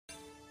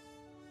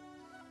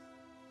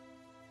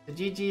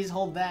The GGs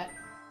hold that.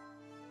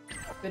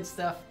 Good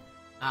stuff.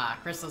 Ah,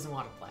 Chris doesn't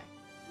want to play.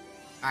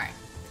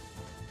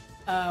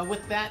 Alright.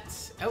 With that...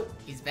 Oh,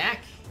 he's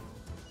back.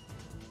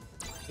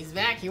 He's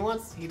back. He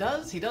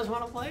does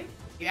want to play?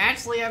 You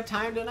actually have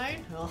time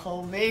tonight?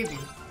 Oh, maybe.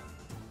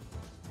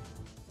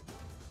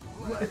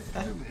 Let's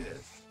do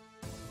this.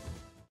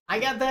 I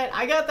got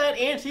that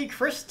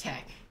anti-Chris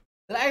tech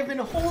that I've been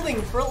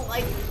holding for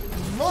like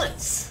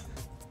months.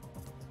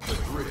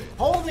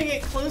 Holding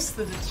it close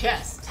to the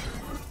chest.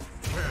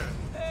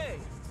 Hey,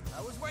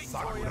 I was waiting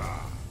for you. Sakura.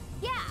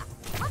 Yeah,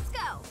 let's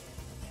go.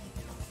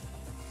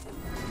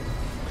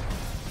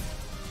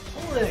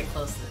 Holding it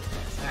close to the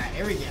chest. Alright,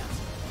 here we go.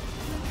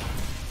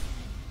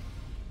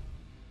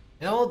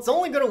 You know, it's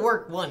only gonna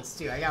work once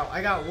too. I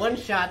got one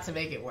shot to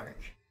make it work.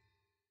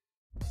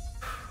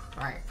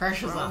 Alright,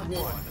 pressure's on. Round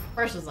one.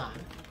 Pressure's on.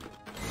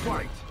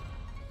 Fight.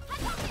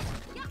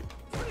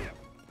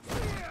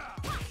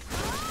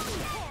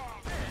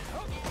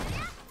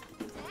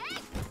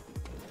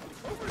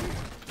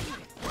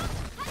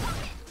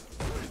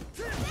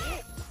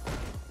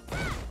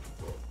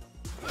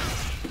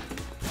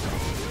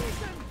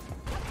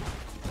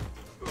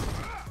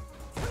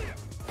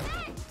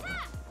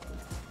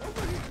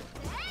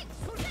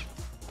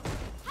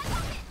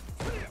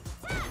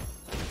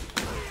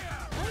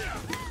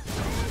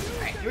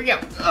 Here we go.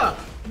 Ugh.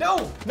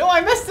 No! No,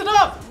 I messed it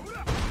up!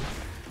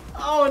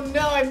 Oh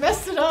no, I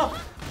messed it up!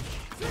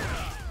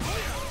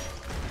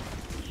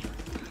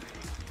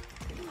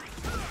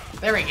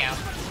 There we go.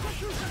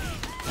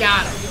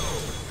 Got him.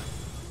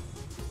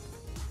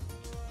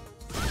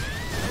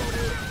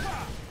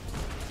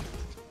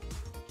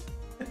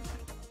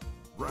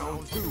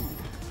 Round two.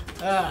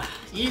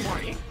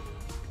 Easy.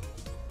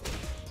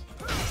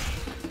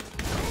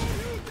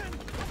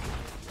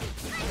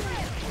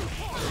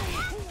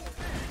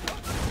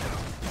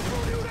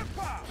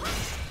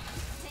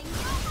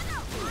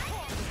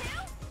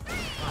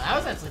 That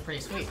was actually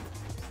pretty sweet.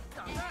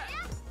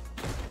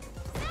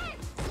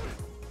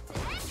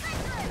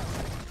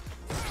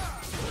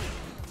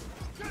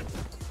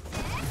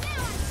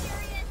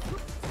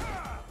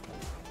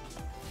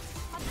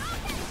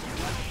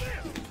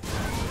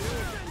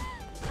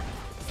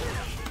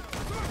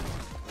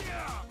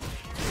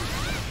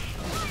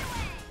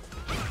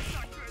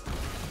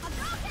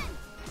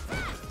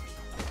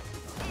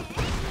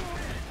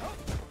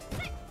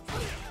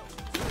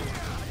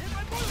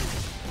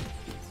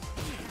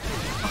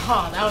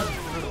 Oh, that was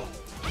brutal.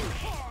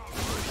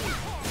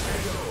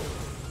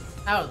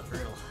 That was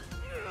brutal.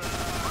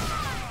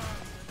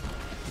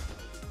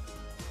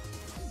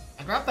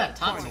 I dropped that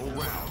Tatsu.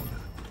 Final round.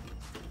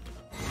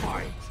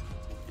 Fight.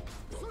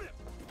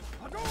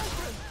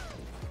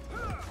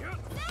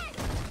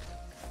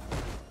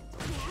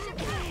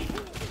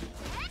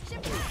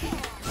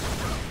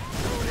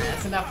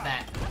 That's enough of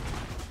that.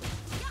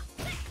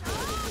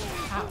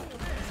 Ow.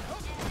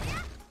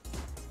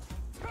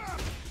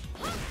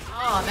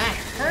 Oh, that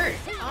hurt!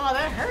 Oh,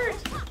 that hurt!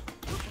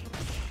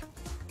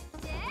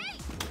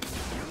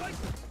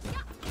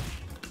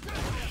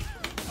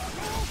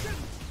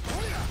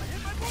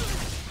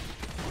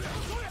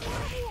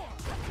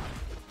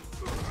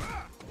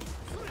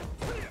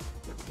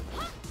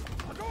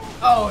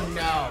 Oh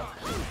no!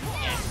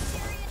 Yes.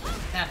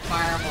 That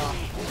fireball.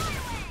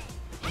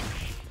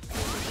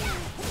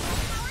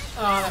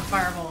 Oh, that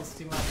fireball is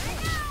too much.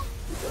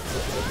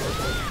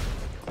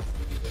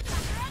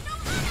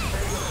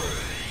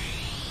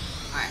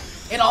 Alright,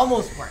 it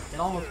almost worked. It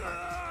almost worked.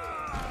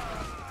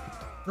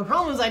 The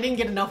problem is I didn't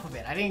get enough of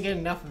it.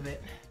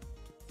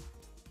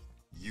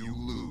 You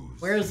lose.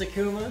 Where's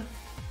Akuma?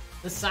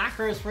 The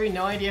Sakura is free.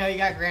 No idea how you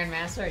got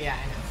Grandmaster. Yeah,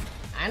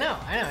 I know.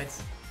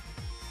 It's.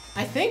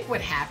 I think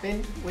what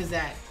happened was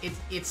that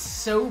it's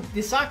so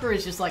the Sakura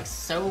is just like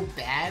so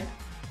bad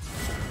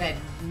that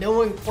no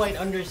one quite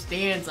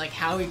understands like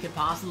how he could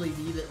possibly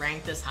be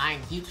ranked this high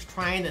and keeps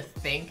trying to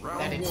think Round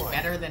that it's one.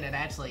 better than it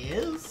actually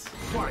is.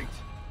 Fight.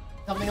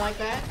 Something like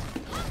that.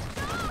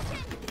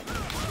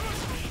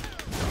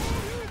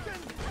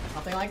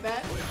 Something like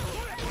that.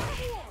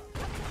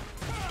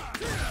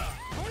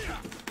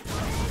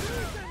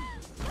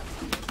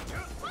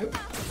 Oop.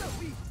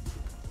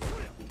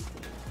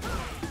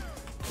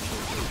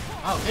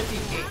 Oh,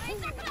 50k.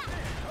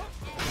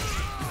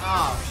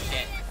 Oh,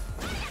 shit.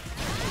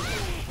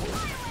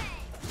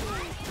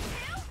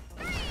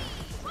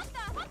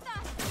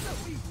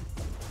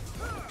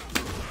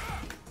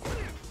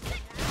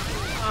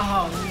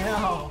 Oh,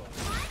 no.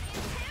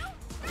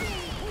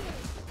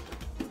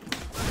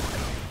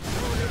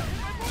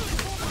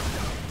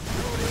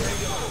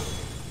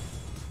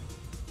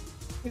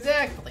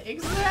 Exactly.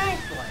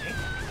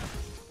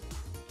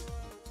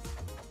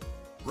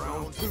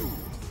 Round two.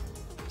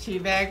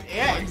 Teabag.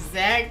 Yeah,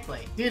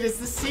 exactly. Dude, it's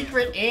the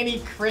secret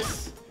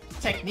anti-Chris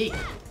technique.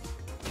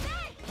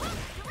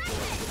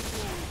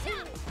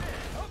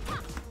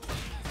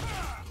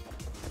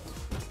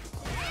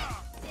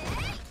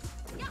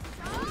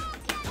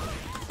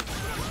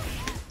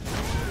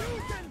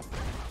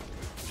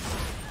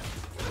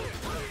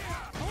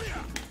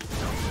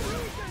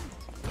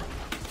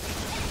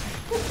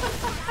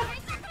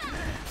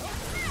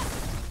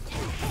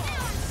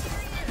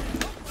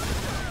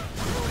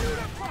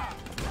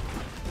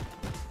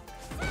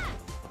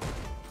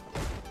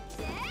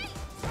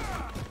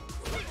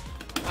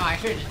 Oh, I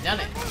should have just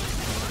done it.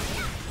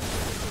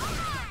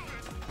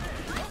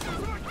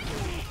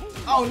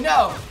 Oh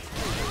no!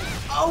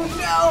 Oh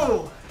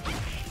no!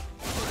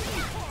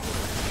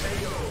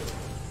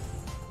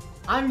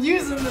 I'm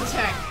using the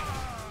tech.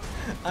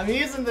 I'm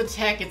using the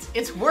tech.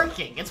 It's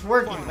working. It's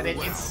working, but it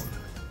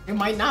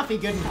might not be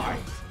good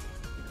enough.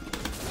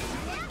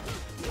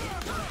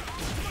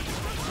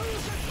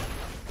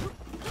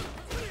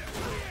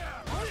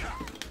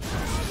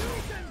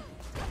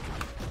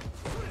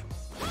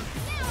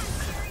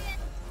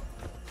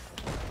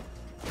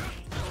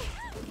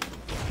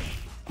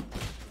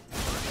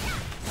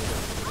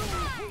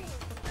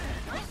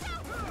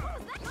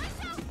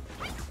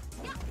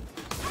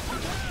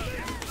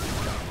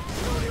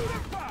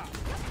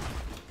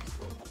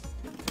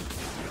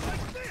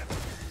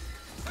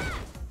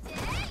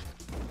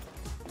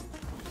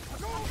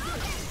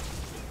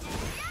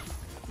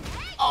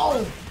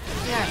 Oh!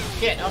 Yeah,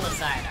 shit, other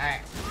side.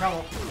 Alright,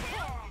 trouble.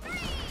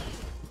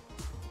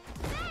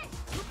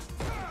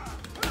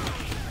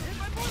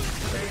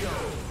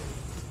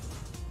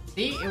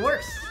 See, it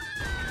works.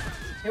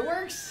 It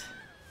works.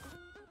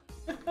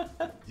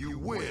 You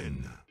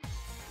win.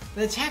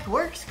 The tech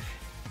works.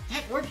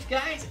 Tech works,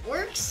 guys. It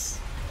works.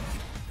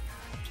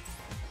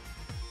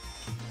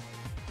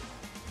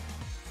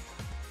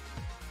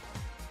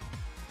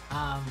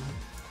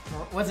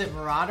 Was it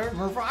Marauder?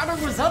 Marauder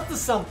was up to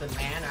something,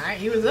 man. Alright,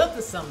 he was up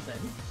to something.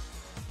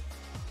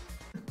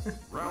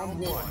 Round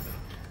 1.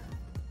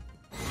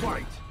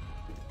 Fight.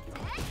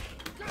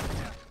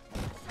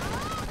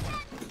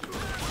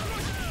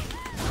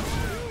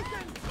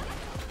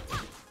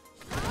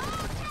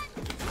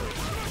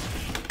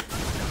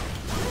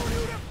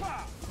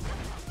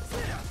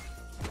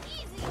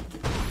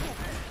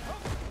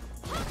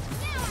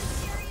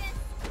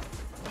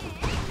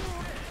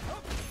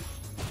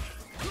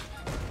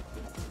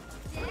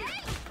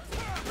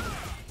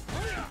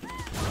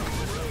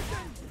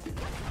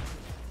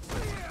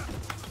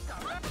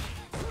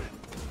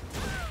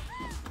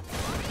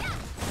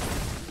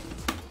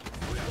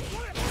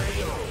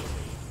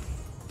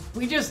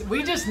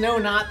 We just know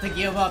not to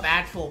give up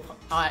actual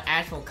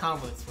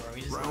combos for.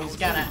 We just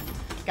gotta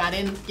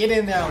get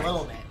in there a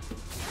little bit.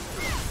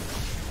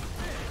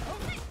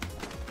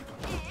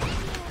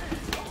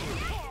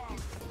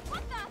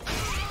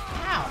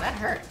 Ow, that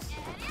hurts.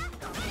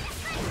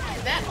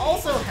 That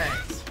also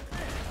hurts.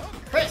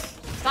 Chris,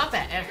 stop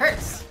that. It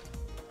hurts.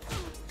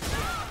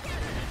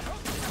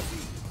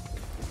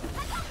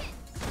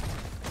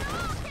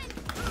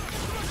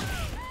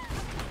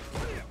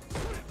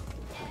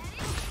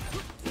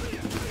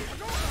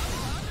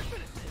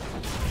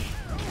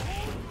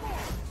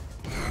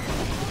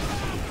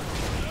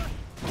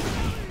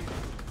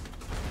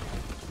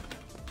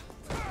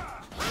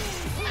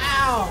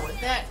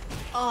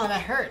 Oh,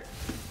 that hurt.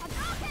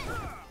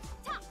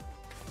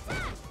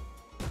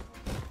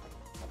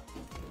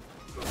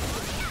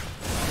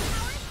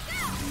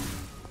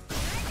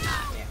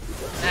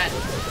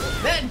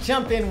 That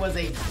jump in was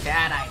a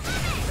bad idea.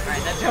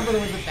 Alright, that jump in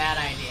was a bad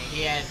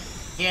idea.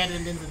 He had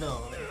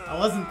invincibility. I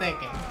wasn't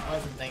thinking.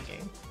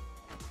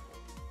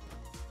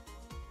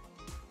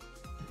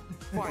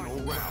 Final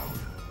round.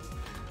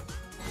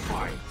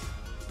 Fight.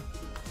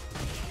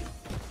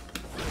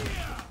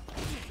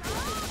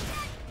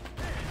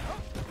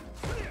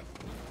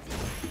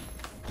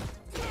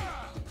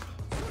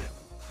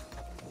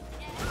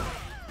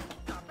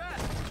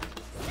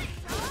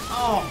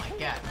 Oh my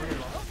god,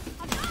 brutal.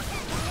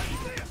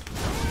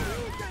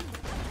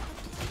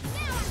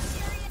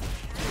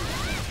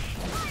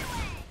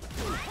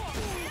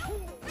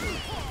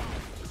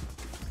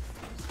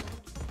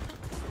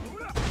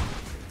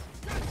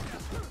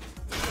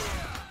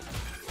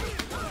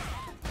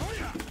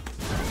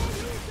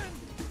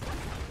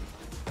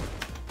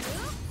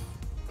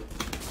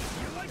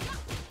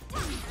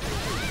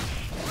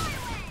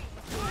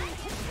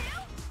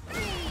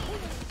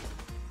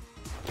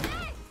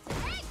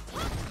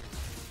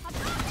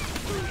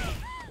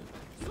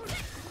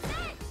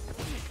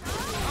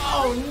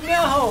 Oh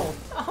no!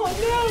 Oh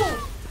no!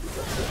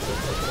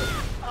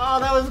 Oh,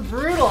 that was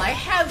brutal. I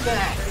had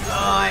that.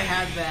 Oh, I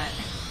had that.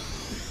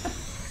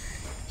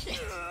 Shit.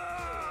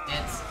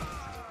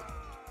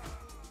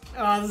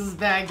 Oh, this is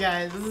bad,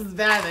 guys. This is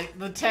bad.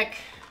 The tech.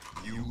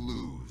 You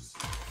lose.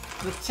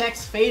 The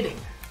tech's fading.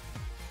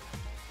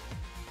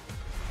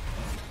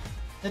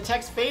 The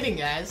tech's fading,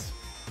 guys.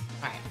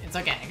 Alright, it's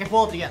okay. I can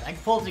pull it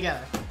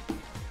together.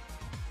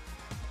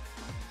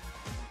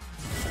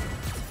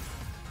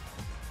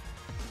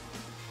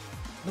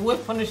 The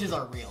whip punishes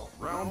are real.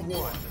 Round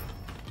 1.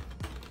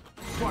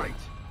 Fight.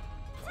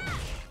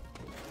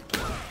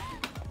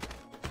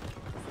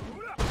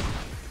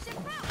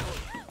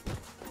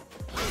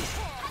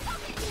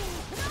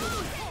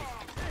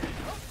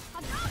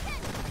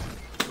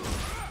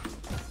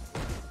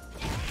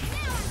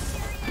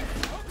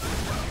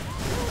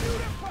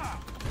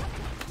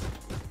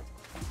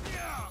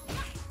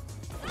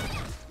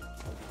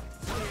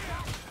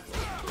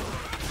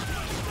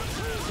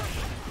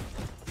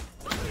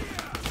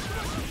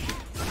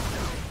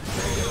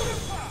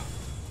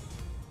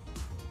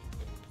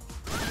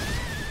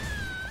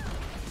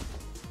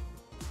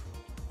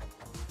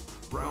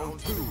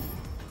 two.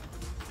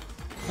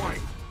 Fight.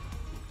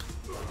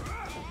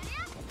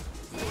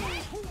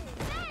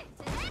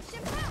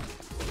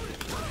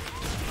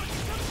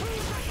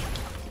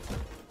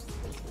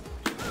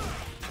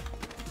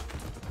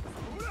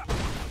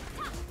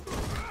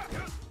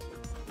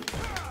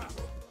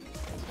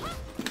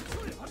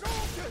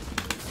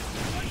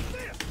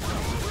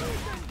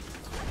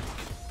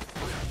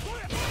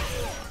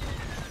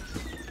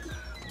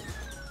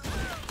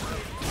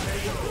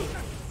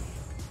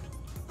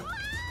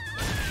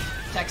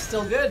 Tech's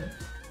still good.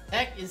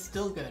 Tech is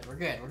still good. We're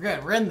good. We're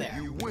good. We're in there.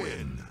 You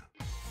win.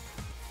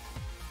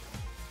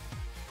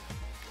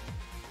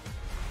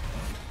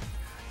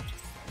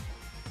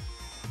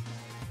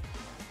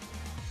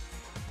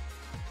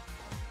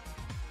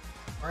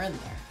 We're in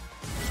there.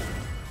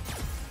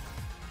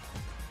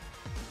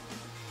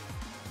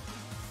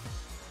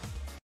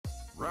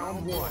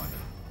 Round one.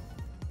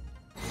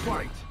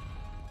 Fight.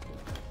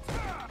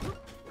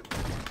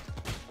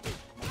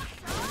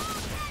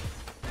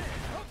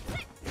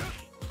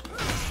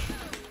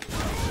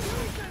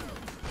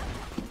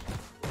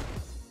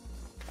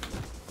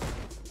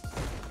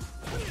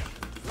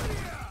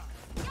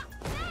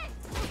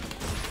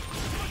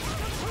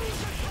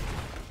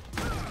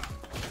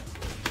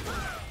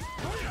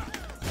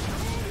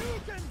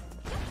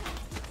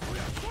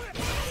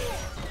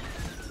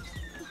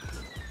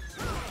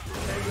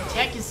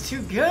 Tech is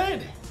too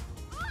good.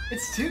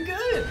 It's too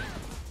good.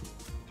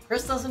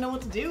 Chris doesn't know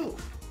what to do.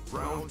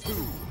 Round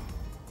two.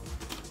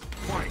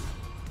 Fight.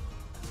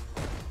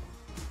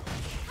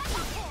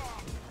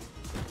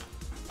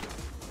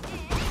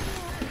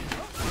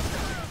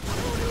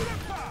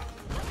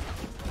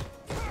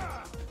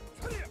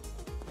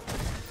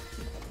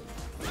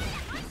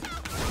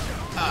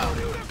 Oh.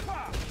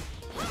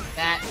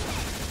 That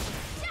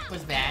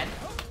was bad.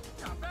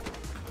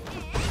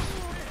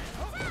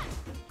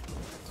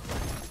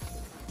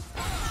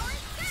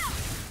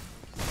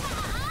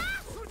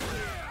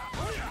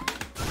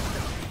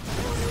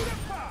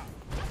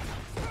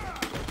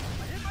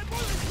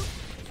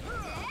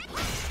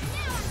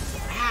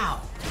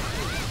 Ow.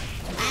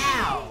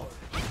 Ow.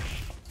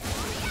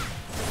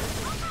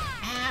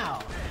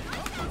 Ow.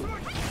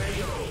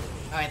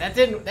 Alright, that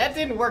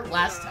didn't work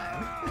last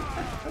time.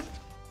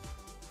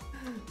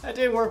 That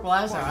didn't work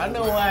last time. I don't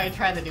know why I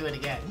tried to do it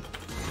again.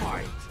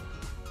 Fight.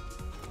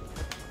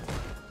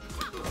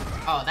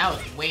 Oh, that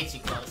was way too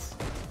close.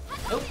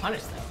 No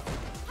punish though.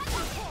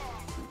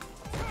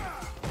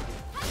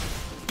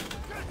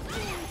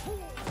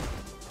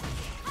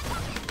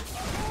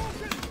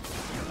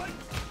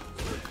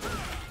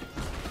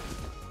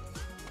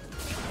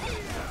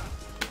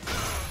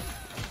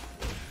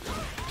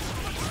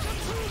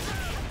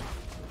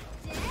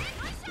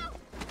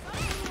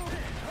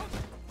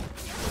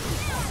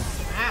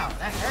 Ow,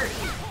 that hurt.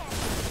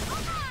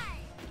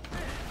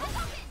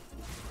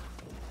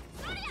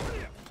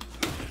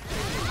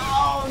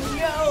 Oh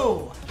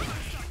no!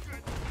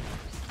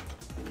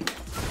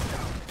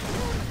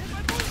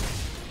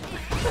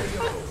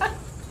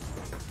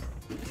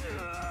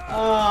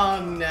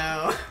 Oh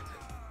no.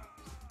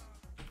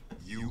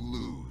 You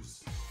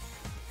lose.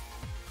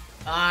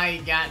 Ah,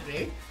 you got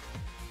me.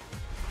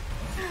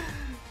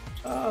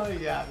 Oh, you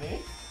got me.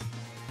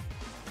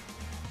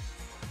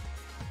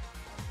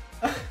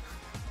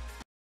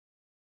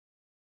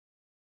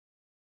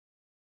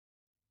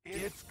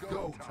 It's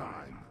go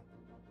time.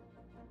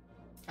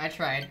 I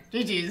tried.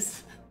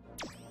 GG's.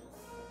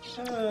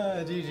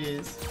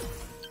 GG's.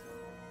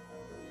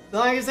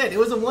 Like I said, it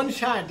was a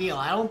one-shot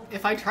deal.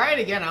 If I try it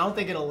again, I don't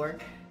think it'll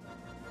work.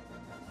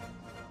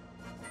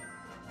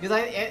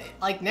 Because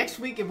like next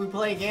week, if we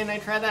play again and I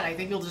try that, I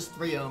think you'll just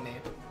 3-0 me.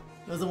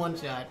 It was a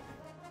one-shot.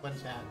 One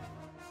shot.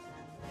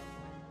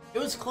 It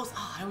was close.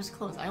 Ah, I was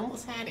close. I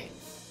almost had it.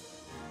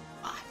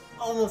 I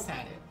almost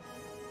had it.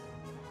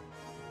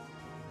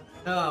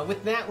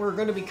 With that, we're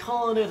going to be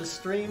calling it a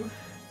stream.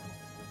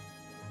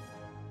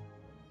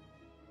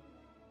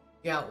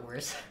 Got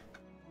worse.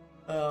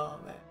 Oh,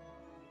 man.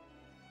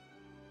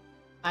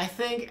 I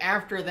think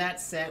after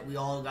that set, we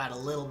all got a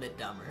little bit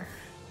dumber.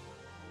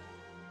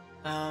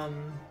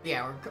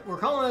 Yeah, we're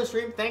calling it a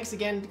stream. Thanks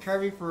again to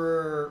Kirby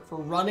for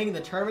running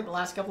the tournament the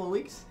last couple of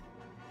weeks.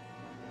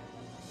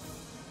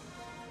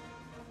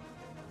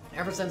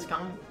 Ever since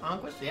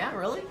Conquest? Yeah,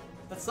 really?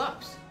 That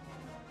sucks.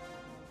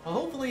 Well,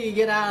 hopefully you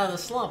get out of the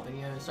slump and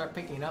you start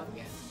picking it up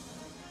again.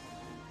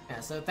 Yeah,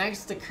 so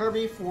thanks to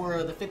Kirby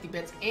for the 50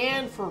 bits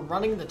and for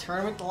running the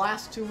tournament the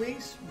last 2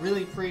 weeks.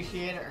 Really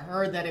appreciate it. I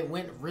heard that it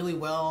went really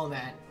well and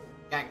that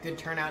got good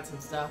turnouts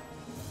and stuff.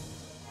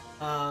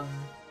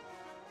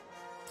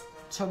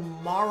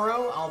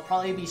 Tomorrow I'll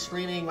probably be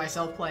streaming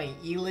myself playing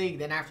E-League.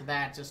 Then after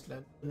that, just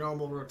the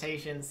normal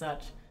rotation and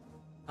such.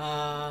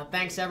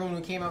 Thanks to everyone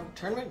who came out for the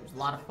tournament. It was a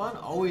lot of fun.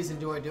 Always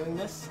enjoy doing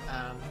this.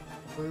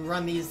 We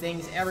run these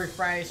things every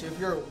Friday, so if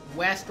you're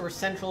West or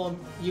Central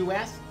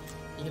US,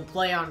 you can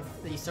play on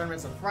these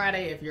tournaments on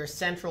Friday. If you're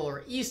Central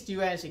or East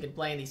US, you can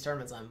play in these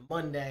tournaments on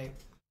Monday.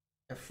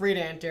 They're free to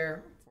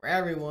enter for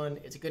everyone.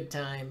 It's a good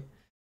time.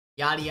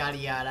 Yada yada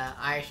yada.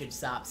 I should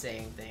stop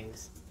saying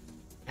things.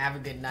 Have a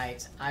good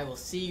night. I will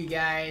see you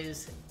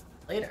guys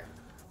later.